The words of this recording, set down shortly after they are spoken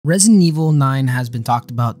Resident Evil 9 has been talked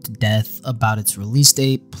about to death about its release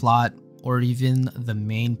date, plot, or even the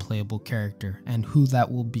main playable character and who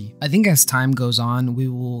that will be. I think as time goes on, we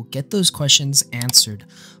will get those questions answered,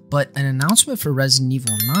 but an announcement for Resident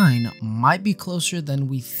Evil 9 might be closer than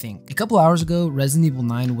we think. A couple hours ago, Resident Evil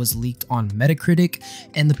 9 was leaked on Metacritic,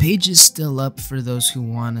 and the page is still up for those who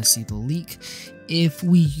want to see the leak. If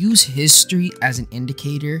we use history as an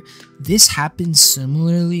indicator, this happened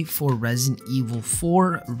similarly for Resident Evil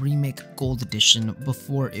 4 Remake Gold Edition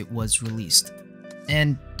before it was released.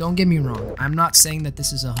 And don't get me wrong, I'm not saying that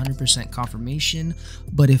this is 100% confirmation,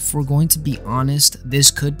 but if we're going to be honest,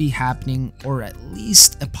 this could be happening, or at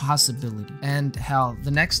least a possibility. And hell,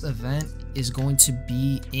 the next event is going to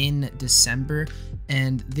be in December,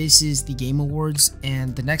 and this is the Game Awards,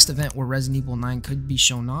 and the next event where Resident Evil 9 could be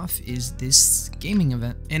shown off is this gaming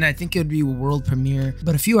event, and I think it would be a world premiere.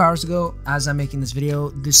 But a few hours ago, as I'm making this video,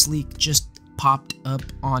 this leak just popped up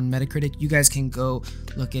on Metacritic. You guys can go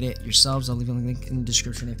look at it yourselves. I'll leave a link in the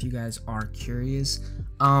description if you guys are curious.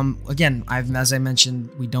 Again, as I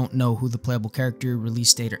mentioned, we don't know who the playable character,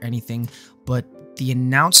 release date, or anything, but the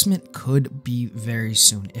announcement could be very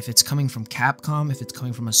soon. If it's coming from Capcom, if it's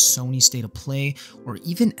coming from a Sony State of Play, or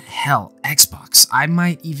even hell, Xbox, I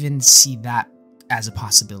might even see that as a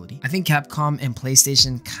possibility. I think Capcom and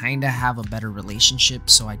PlayStation kind of have a better relationship,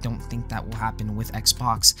 so I don't think that will happen with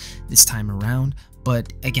Xbox this time around.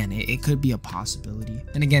 But again, it could be a possibility.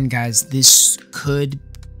 And again, guys, this could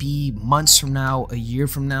be months from now, a year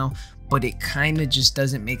from now, but it kind of just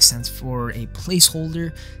doesn't make sense for a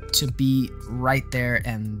placeholder to be right there,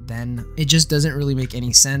 and then it just doesn't really make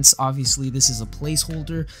any sense. Obviously, this is a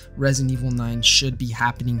placeholder. Resident Evil 9 should be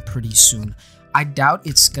happening pretty soon. I doubt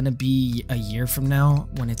it's going to be a year from now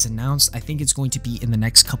when it's announced. I think it's going to be in the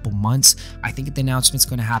next couple months. I think the announcement's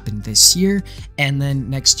going to happen this year, and then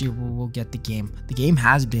next year we'll get the game. The game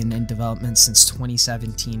has been in development since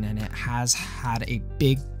 2017, and it has had a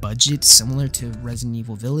big budget similar to Resident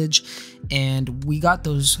Evil Village, and we got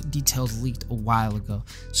those details leaked a while ago.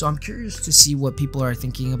 So I'm curious to see what people are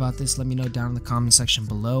thinking about this. Let me know down in the comment section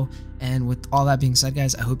below. And with all that being said,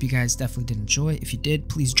 guys, I hope you guys definitely did enjoy. If you did,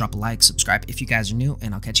 please drop a like, subscribe if you guys are new,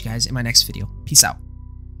 and I'll catch you guys in my next video. Peace out.